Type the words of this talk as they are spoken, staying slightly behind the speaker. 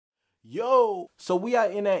Yo, so we are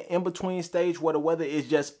in that in-between stage where the weather is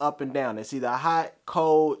just up and down. It's either hot,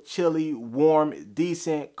 cold, chilly, warm,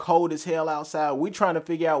 decent, cold as hell outside. We're trying to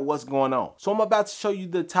figure out what's going on. So I'm about to show you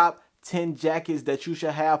the top 10 jackets that you should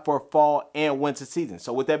have for fall and winter season.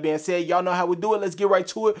 So with that being said, y'all know how we do it. Let's get right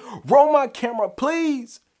to it. Roll my camera,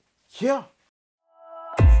 please. Yeah.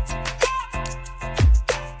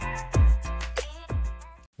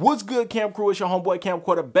 What's good, Camp Crew? It's your homeboy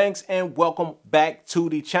Camcorder Banks, and welcome back to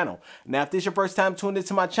the channel. Now, if this is your first time tuned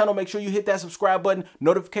into my channel, make sure you hit that subscribe button,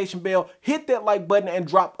 notification bell, hit that like button, and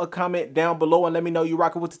drop a comment down below and let me know you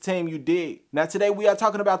rocking with the team. You dig? Now, today we are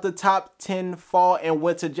talking about the top 10 fall and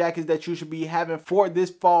winter jackets that you should be having for this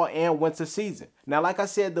fall and winter season. Now, like I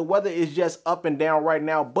said, the weather is just up and down right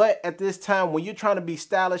now, but at this time, when you're trying to be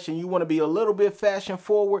stylish and you want to be a little bit fashion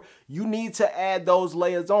forward, you need to add those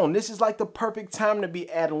layers on. This is like the perfect time to be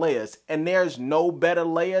adding layers, and there's no better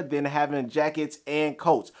layer than having jackets and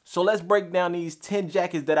coats. So let's break down these 10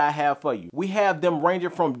 jackets that I have for you. We have them ranging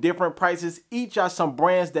from different prices. Each are some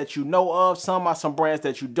brands that you know of, some are some brands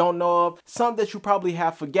that you don't know of, some that you probably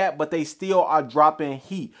have forgot, but they still are dropping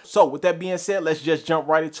heat. So with that being said, let's just jump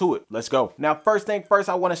right into it. Let's go. Now, first thing first,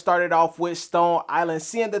 I want to start it off with Stone Island.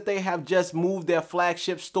 Seeing that they have just moved their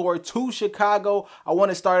flagship store to Chicago, I want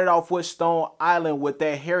to start it off with Stone Island with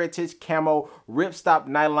their Heritage Camo Ripstop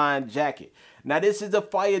Nylon jacket. Now, this is a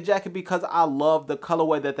fire jacket because I love the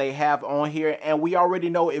colorway that they have on here, and we already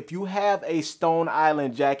know if you have a Stone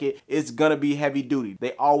Island jacket, it's gonna be heavy duty.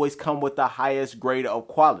 They always come with the highest grade of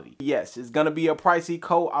quality. Yes, it's gonna be a pricey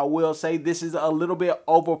coat. I will say this is a little bit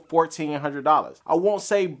over $1,400. I won't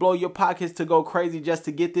say blow your pockets to go crazy just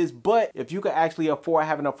to get this, but if you can actually afford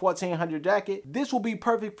having a $1,400 jacket, this will be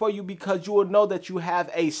perfect for you because you will know that you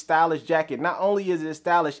have a stylish jacket. Not only is it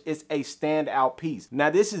stylish, it's a standout piece.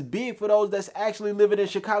 Now, this is big for those that's actually living in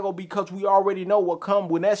Chicago because we already know what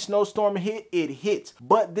comes when that snowstorm hit, it hits.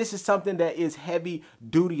 But this is something that is heavy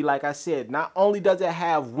duty. Like I said, not only does it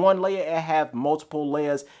have one layer, it has multiple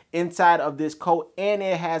layers inside of this coat, and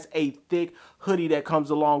it has a thick hoodie that comes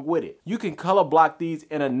along with it. You can color block these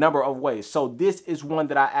in a number of ways. So this is one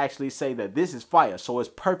that I actually say that this is fire. So it's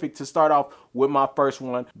perfect to start off with my first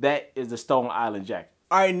one. That is the Stone Island jacket.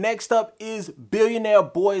 All right, next up is Billionaire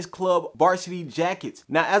Boys Club varsity jackets.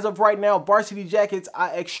 Now, as of right now, varsity jackets are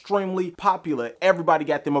extremely popular. Everybody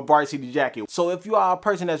got them a varsity jacket. So if you are a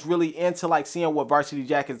person that's really into like seeing what varsity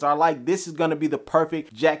jackets are like, this is gonna be the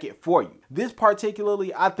perfect jacket for you. This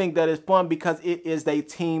particularly, I think that is fun because it is a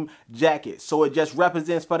team jacket. So it just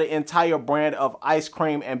represents for the entire brand of Ice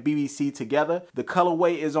Cream and BBC together. The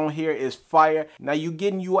colorway is on here is fire. Now, you're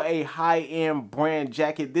getting you a high-end brand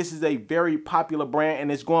jacket. This is a very popular brand,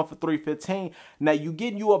 and it's going for $315. Now, you're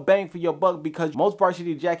getting you a bang for your buck because most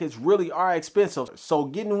varsity jackets really are expensive. So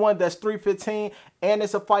getting one that's $315 and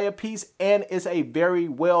it's a fire piece and it's a very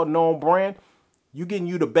well-known brand, you're getting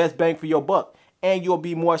you the best bang for your buck, and you'll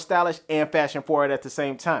be more stylish and fashion forward at the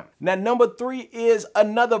same time. Now, number 3 is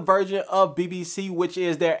another version of BBC, which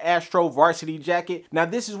is their Astro varsity jacket. Now,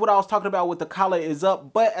 this is what I was talking about with the collar is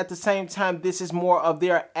up, but at the same time, this is more of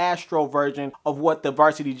their Astro version of what the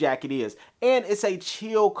varsity jacket is. And it's a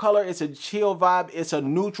chill color, it's a chill vibe, it's a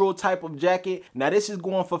neutral type of jacket. Now, this is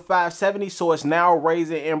going for $570, so it's now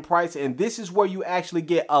raising in price, and this is where you actually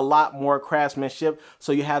get a lot more craftsmanship.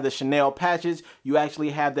 So you have the Chanel patches, you actually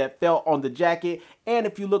have that felt on the jacket, and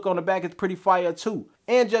if you look on the back, it's pretty fire too.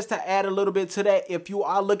 And just to add a little bit to that, if you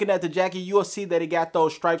are looking at the jacket, you'll see that it got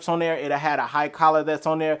those stripes on there. It had a high collar that's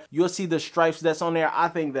on there. You'll see the stripes that's on there. I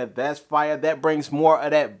think that that's fire. That brings more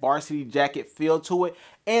of that varsity jacket feel to it.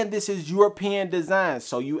 And this is European design,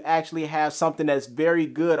 so you actually have something that's very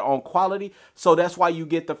good on quality. So that's why you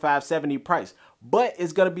get the $570 price. But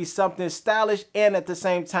it's going to be something stylish, and at the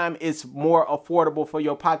same time, it's more affordable for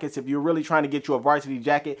your pockets. If you're really trying to get you a varsity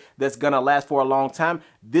jacket that's going to last for a long time,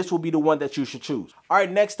 this will be the one that you should choose. All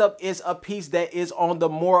right, next up is a piece that is on the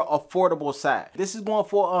more affordable side. This is going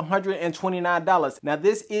for $129. Now,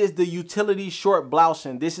 this is the utility short blouse,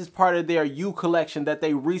 and this is part of their U collection that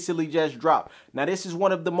they recently just dropped. Now, this is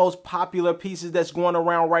one of the most popular pieces that's going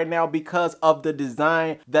around right now because of the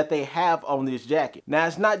design that they have on this jacket. Now,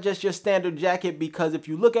 it's not just your standard jacket, because if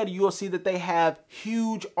you look at it, you'll see that they have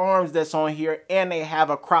huge arms that's on here, and they have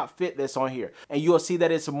a crop fit that's on here, and you'll see that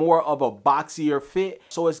it's more of a boxier fit.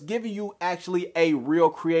 So it's giving you actually a real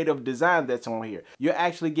creative design that's on here. You're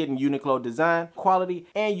actually getting Uniqlo design quality,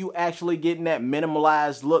 and you actually getting that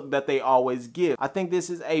minimalized look that they always give. I think this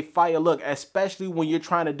is a fire look, especially when you're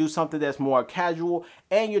trying to do something that's more casual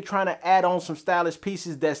and you're trying to add on some stylish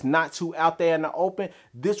pieces that's not too out there in the open.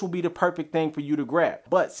 This will be the perfect thing for you to grab.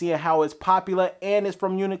 But seeing how it's popular popular and it's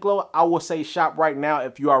from Uniqlo, I will say shop right now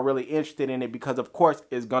if you are really interested in it, because of course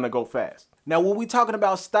it's gonna go fast. Now, when we talking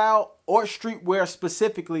about style or streetwear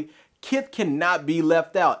specifically, Kith cannot be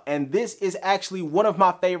left out, and this is actually one of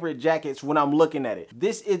my favorite jackets when I'm looking at it.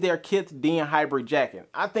 This is their Kith Den Hybrid jacket.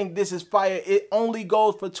 I think this is fire. It only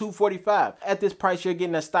goes for $245. At this price, you're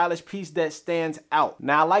getting a stylish piece that stands out.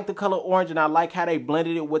 Now, I like the color orange, and I like how they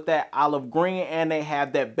blended it with that olive green, and they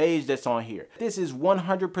have that beige that's on here. This is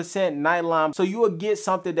 100% nylon, so you will get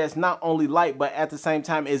something that's not only light, but at the same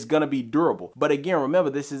time, it's gonna be durable. But again, remember,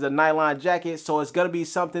 this is a nylon jacket, so it's gonna be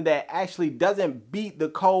something that actually doesn't beat the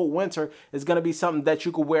cold winter. It's going to be something that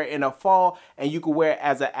you could wear in the fall, and you could wear it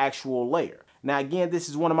as an actual layer. Now again, this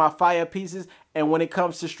is one of my fire pieces, and when it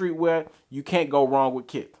comes to streetwear, you can't go wrong with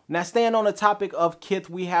Kith. Now, staying on the topic of Kith,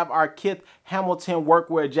 we have our Kith Hamilton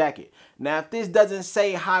workwear jacket. Now, if this doesn't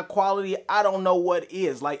say high quality, I don't know what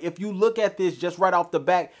is. Like, if you look at this just right off the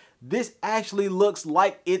back, this actually looks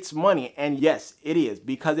like it's money, and yes, it is,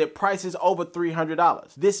 because it prices over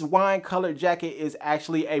 $300. This wine colored jacket is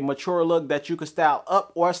actually a mature look that you can style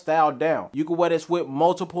up or style down. You can wear this with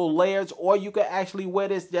multiple layers, or you can actually wear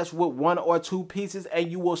this just with one or two pieces,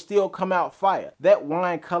 and you will still come out fire. That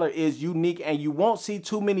wine color is unique, and you won't see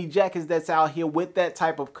too many jackets that's out here with that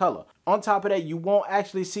type of color. On top of that, you won't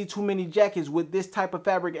actually see too many jackets with this type of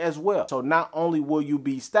fabric as well. So not only will you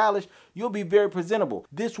be stylish, you'll be very presentable.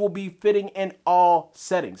 This will be fitting in all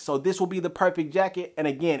settings. So this will be the perfect jacket. And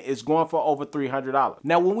again, it's going for over $300.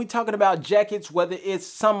 Now, when we're talking about jackets, whether it's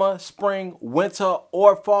summer, spring, winter,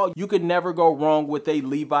 or fall, you could never go wrong with a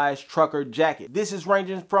Levi's trucker jacket. This is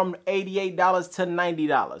ranging from $88 to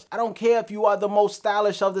 $90. I don't care if you are the most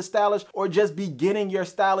stylish of the stylish or just beginning your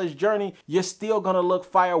stylish journey, you're still gonna look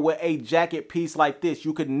fire with a jacket piece like this.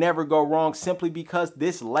 You could never go wrong, simply because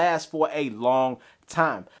this lasts for a long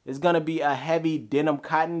time. It's gonna be a heavy denim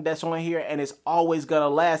cotton that's on here, and it's always gonna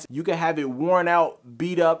last. You can have it worn out,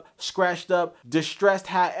 beat up, scratched up, distressed,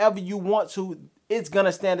 however you want to. It's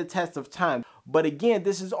gonna stand the test of time. But again,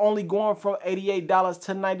 this is only going from $88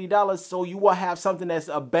 to $90, so you will have something that's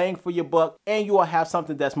a bang for your buck, and you will have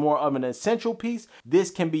something that's more of an essential piece.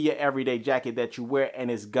 This can be your everyday jacket that you wear, and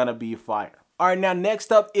it's gonna be fire. All right, now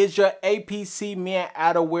next up is your APC Men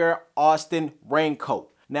Outerwear Austin Raincoat.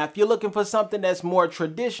 Now, if you're looking for something that's more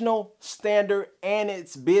traditional, standard, and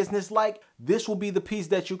it's business-like, this will be the piece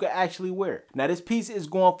that you can actually wear. Now, this piece is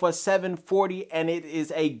going for $740, and it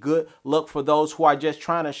is a good look for those who are just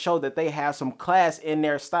trying to show that they have some class in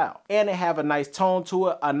their style. And they have a nice tone to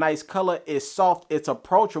it, a nice color, it's soft, it's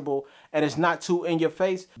approachable, and it's not too in your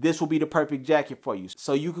face. This will be the perfect jacket for you.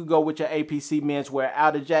 So you could go with your APC menswear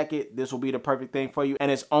outer jacket. This will be the perfect thing for you, and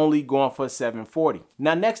it's only going for $740.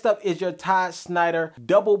 Now, next up is your Todd Snyder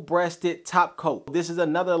double-breasted top coat. This is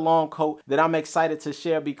another long coat that I'm excited to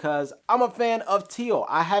share because I'm a fan of teal.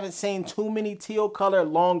 I haven't seen too many teal colored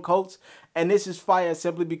long coats, and this is fire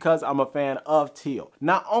simply because I'm a fan of teal.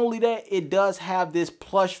 Not only that, it does have this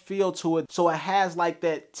plush feel to it, so it has like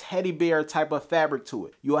that teddy bear type of fabric to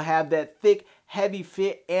it. You'll have that thick, heavy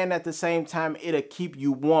fit, and at the same time, it'll keep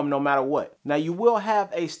you warm no matter what. Now, you will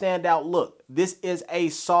have a standout look. This is a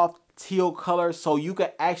soft teal color, so you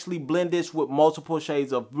can actually blend this with multiple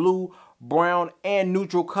shades of blue, brown, and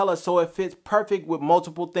neutral color, so it fits perfect with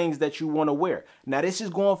multiple things that you want to wear. Now, this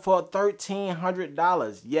is going for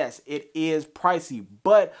 $1,300. Yes, it is pricey,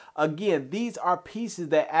 but again, these are pieces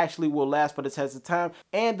that actually will last for the test of time,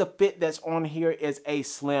 and the fit that's on here is a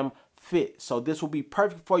slim fit. So this will be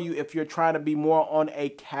perfect for you if you're trying to be more on a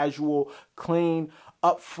casual, clean,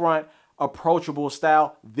 upfront, approachable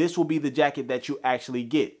style. This will be the jacket that you actually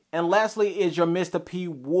get. And lastly is your Mr. P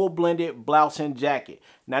wool blended blouse and jacket.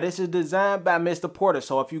 Now, this is designed by Mr. Porter.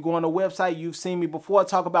 So if you go on the website, you've seen me before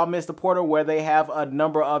talk about Mr. Porter, where they have a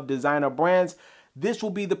number of designer brands. This will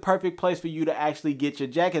be the perfect place for you to actually get your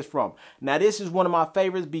jackets from. Now, this is one of my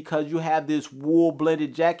favorites because you have this wool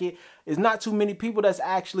blended jacket. It's not too many people that's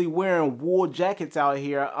actually wearing wool jackets out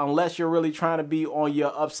here unless you're really trying to be on your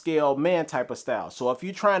upscale man type of style. So if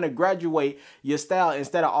you're trying to graduate your style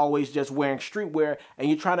instead of always just wearing streetwear and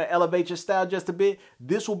you're trying to elevate your style just a bit,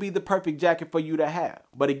 this will be the perfect jacket for you to have.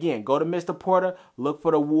 But again, go to Mr. Porter, look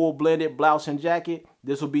for the wool blended blouse and jacket.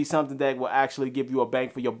 This will be something that will actually give you a bang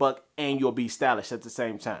for your buck, and you'll be stylish at the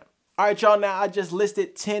same time. All right, y'all, now I just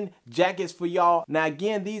listed 10 jackets for y'all. Now,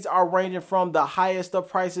 again, these are ranging from the highest of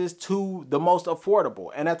prices to the most affordable.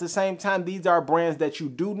 And at the same time, these are brands that you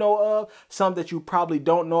do know of, some that you probably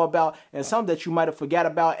don't know about, and some that you might have forgot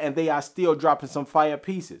about, and they are still dropping some fire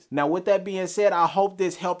pieces. Now, with that being said, I hope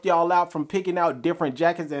this helped y'all out from picking out different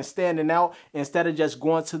jackets and standing out instead of just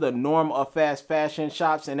going to the norm of fast fashion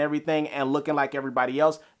shops and everything and looking like everybody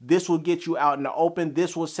else. This will get you out in the open.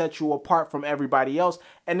 This will set you apart from everybody else.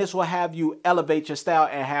 And this will have you elevate your style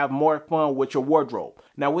and have more fun with your wardrobe.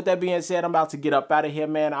 Now, with that being said, I'm about to get up out of here,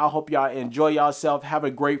 man. I hope y'all enjoy yourself. Have a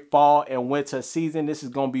great fall and winter season. This is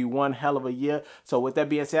going to be one hell of a year. So with that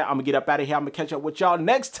being said, I'm going to get up out of here. I'm going to catch up with y'all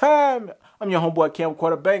next time. I'm your homeboy,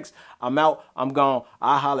 Camcorder Banks. I'm out. I'm gone.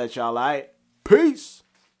 I'll holler at y'all, all right? Peace.